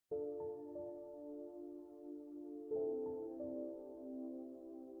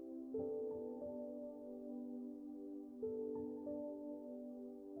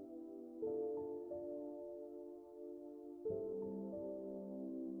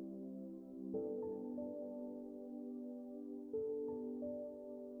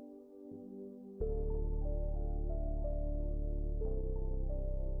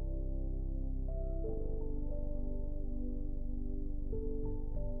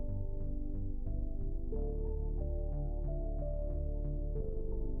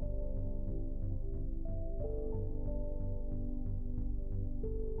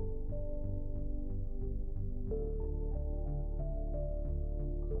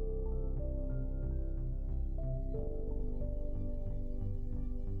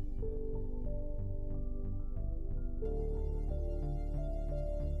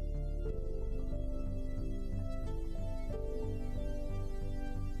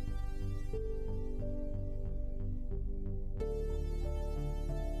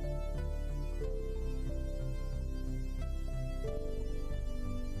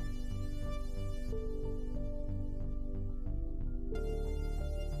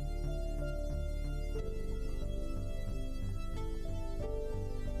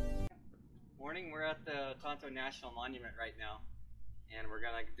morning. We're at the Tonto National Monument right now, and we're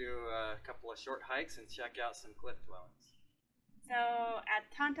going to do a couple of short hikes and check out some cliff dwellings. So at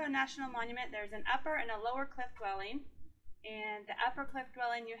Tonto National Monument, there's an upper and a lower cliff dwelling. And the upper cliff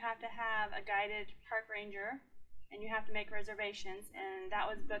dwelling, you have to have a guided park ranger, and you have to make reservations, and that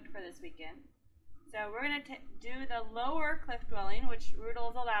was booked for this weekend. So we're going to do the lower cliff dwelling, which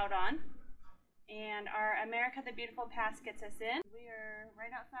Rudel is allowed on. And our America the Beautiful pass gets us in. We are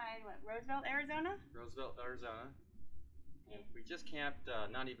right outside, Roosevelt, Arizona? Roosevelt, Arizona. And we just camped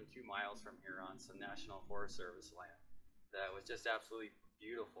not even 2 miles from here on some National Forest Service land. That was just absolutely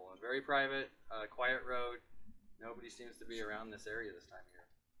beautiful and very private, quiet road. Nobody seems to be around this area this time of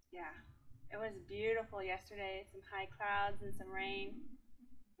year. Yeah, it was beautiful yesterday. Some high clouds and some rain.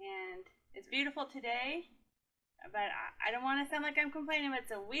 And it's beautiful today. But I don't want to sound like I'm complaining, but it's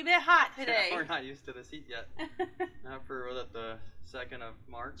a wee bit hot today. We're not used to this heat yet. Not for the 2nd of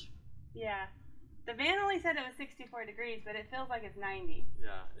March. Yeah. The van only said it was 64 degrees, but it feels like it's 90.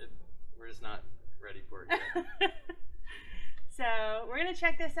 Yeah, we're just not ready for it yet. So we're going to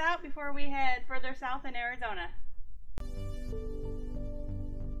check this out before we head further south in Arizona.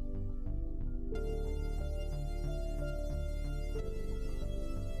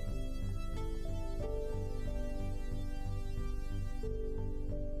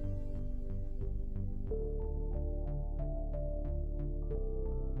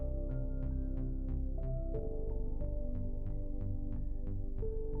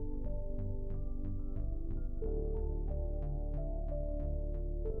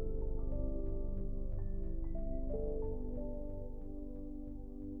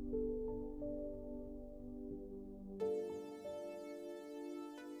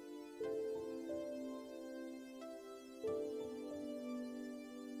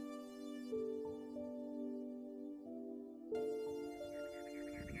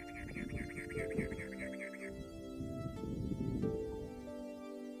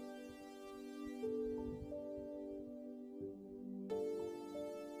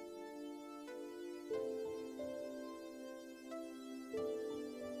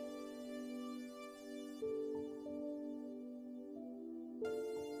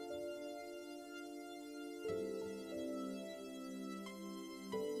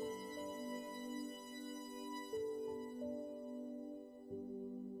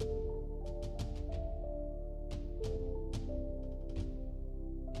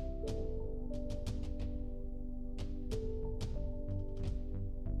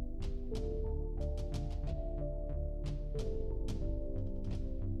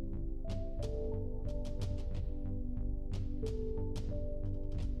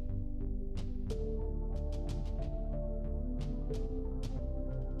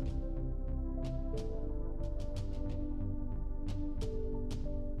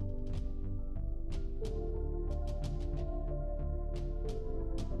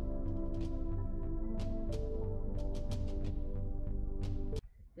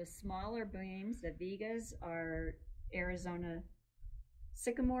 The smaller beams, the vigas, are Arizona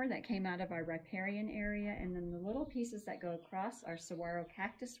sycamore that came out of our riparian area, and then the little pieces that go across are saguaro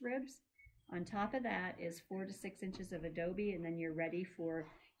cactus ribs. On top of that is 4 to 6 inches of adobe, and then you're ready for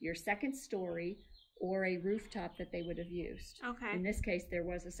your second story or a rooftop that they would have used. Okay. In this case, there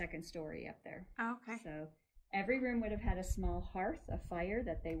was a second story up there. Okay. So every room would have had a small hearth, a fire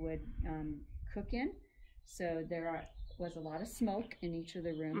that they would cook in. So there was a lot of smoke in each of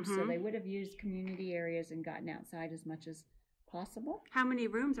the rooms. So they would have used community areas and gotten outside as much as possible. How many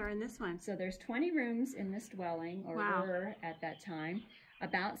rooms are in this one? So there's 20 rooms in this dwelling, or were at that time.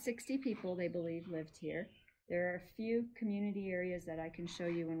 About 60 people, they believe, lived here. There are a few community areas that I can show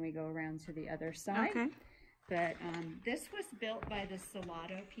you when we go around to the other side. Okay. But this was built by the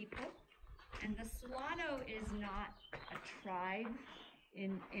Salado people. And the Salado is not a tribe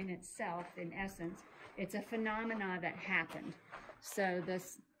in itself, in essence. It's a phenomena that happened. So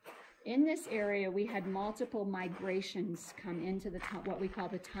in this area, we had multiple migrations come into what we call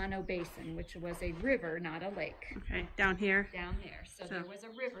the Tonto Basin, which was a river, not a lake. Okay, down here? Down there. So there was a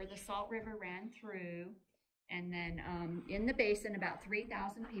river, the Salt River ran through, and then in the basin, about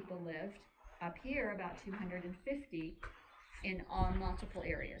 3,000 people lived. Up here, about 250 in all multiple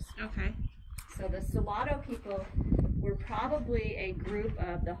areas. Okay. So the Salado people were probably a group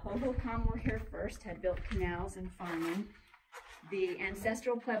of the Hohokam were here first, had built canals and farming. The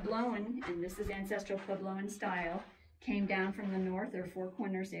ancestral Puebloan, and this is ancestral Puebloan style, came down from the north or Four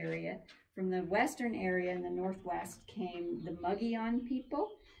Corners area. From the western area in the northwest came the Mogollon people.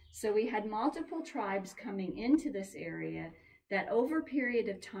 So we had multiple tribes coming into this area that over a period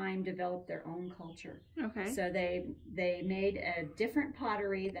of time developed their own culture. Okay. So they made a different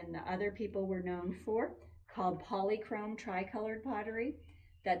pottery than the other people were known for, called polychrome tricolored pottery,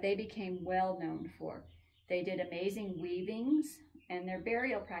 that they became well known for. They did amazing weavings, and their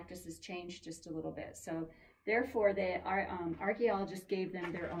burial practices changed just a little bit. So therefore, archaeologists gave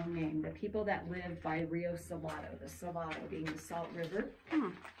them their own name, the people that lived by Rio Salado, the Salado being the Salt River.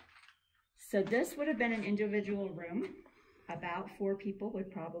 So this would have been an individual room. About 4 people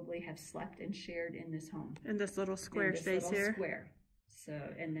would probably have slept and shared in this home. In this little square space here? Square. So,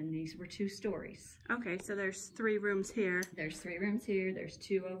 and then these were 2 stories. Okay, so there's 3 rooms here. There's 3 rooms here, there's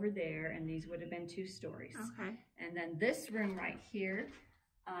 2 over there, and these would have been 2 stories. Okay. And then this room right here,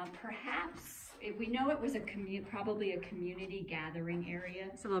 we know it was probably a community gathering area.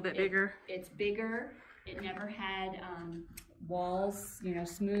 It's a little bit bigger. It's bigger. It never had walls, you know,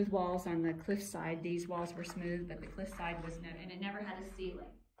 smooth walls on the cliff side. These walls were smooth, but the cliff side was and it never had a ceiling.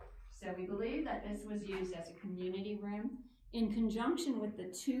 So we believe that this was used as a community room in conjunction with the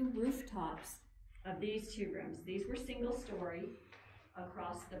 2 rooftops of these 2 rooms. These were single story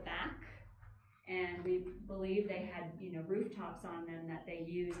across the back, and we believe they had, you know, rooftops on them that they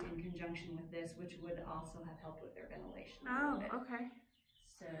used in conjunction with this, which would also have helped with their ventilation. Oh, okay.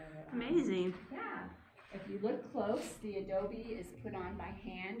 So amazing. Yeah. If you look close, the adobe is put on by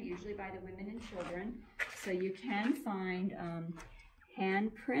hand, usually by the women and children. So you can find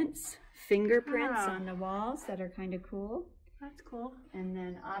handprints, fingerprints on the walls that are kind of cool. That's cool. And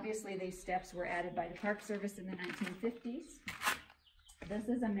then obviously these steps were added by the Park Service in the 1950s. This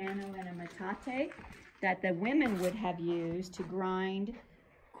is a mano and a metate that the women would have used to grind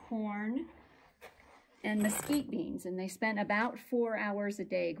corn and mesquite beans, and they spent about 4 hours a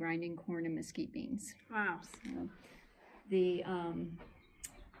day grinding corn and mesquite beans. Wow. So the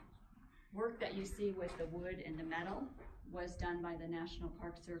work that you see with the wood and the metal was done by the National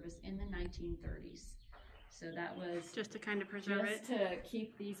Park Service in the 1930s. So that was just to kind of preserve it, to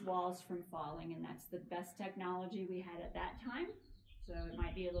keep these walls from falling, and that's the best technology we had at that time. So it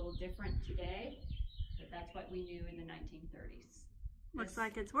might be a little different today, but that's what we knew in the 1930s. Looks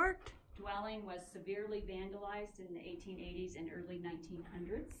like it's worked. Dwelling was severely vandalized in the 1880s and early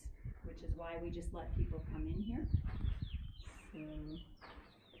 1900s, which is why we just let people come in here. So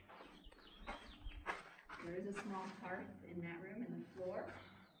there is a small hearth in that room, and the floor.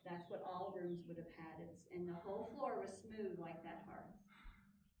 That's what all rooms would have had. And the whole floor was smooth like that hearth.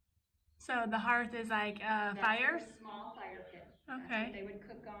 So the hearth is like fire? That's a small fire pit. Okay. That's what they would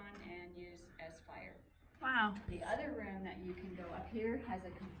cook on and use as fire. Wow. The other room that you can go up here has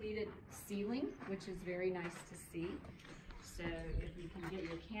a completed ceiling, which is very nice to see. So if you can get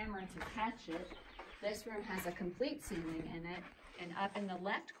your camera to catch it, this room has a complete ceiling in it, and up in the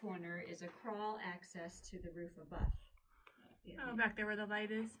left corner is a crawl access to the roof above. Oh, back there where the light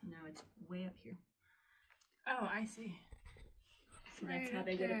is? No, it's way up here. Oh, I see. So that's how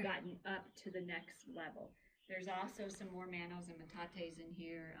they would have gotten up to the next level. There's also some more manos and metates in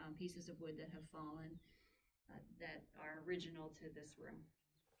here, pieces of wood that have fallen. That are original to this room.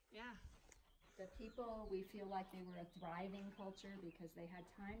 Yeah. The people, we feel like they were a thriving culture because they had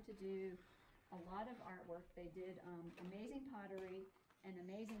time to do a lot of artwork. They did amazing pottery and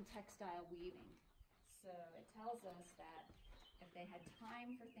amazing textile weaving. So it tells us that if they had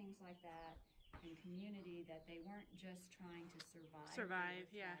time for things like that and community, that they weren't just trying to survive.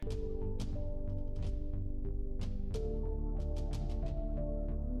 Survive, yeah.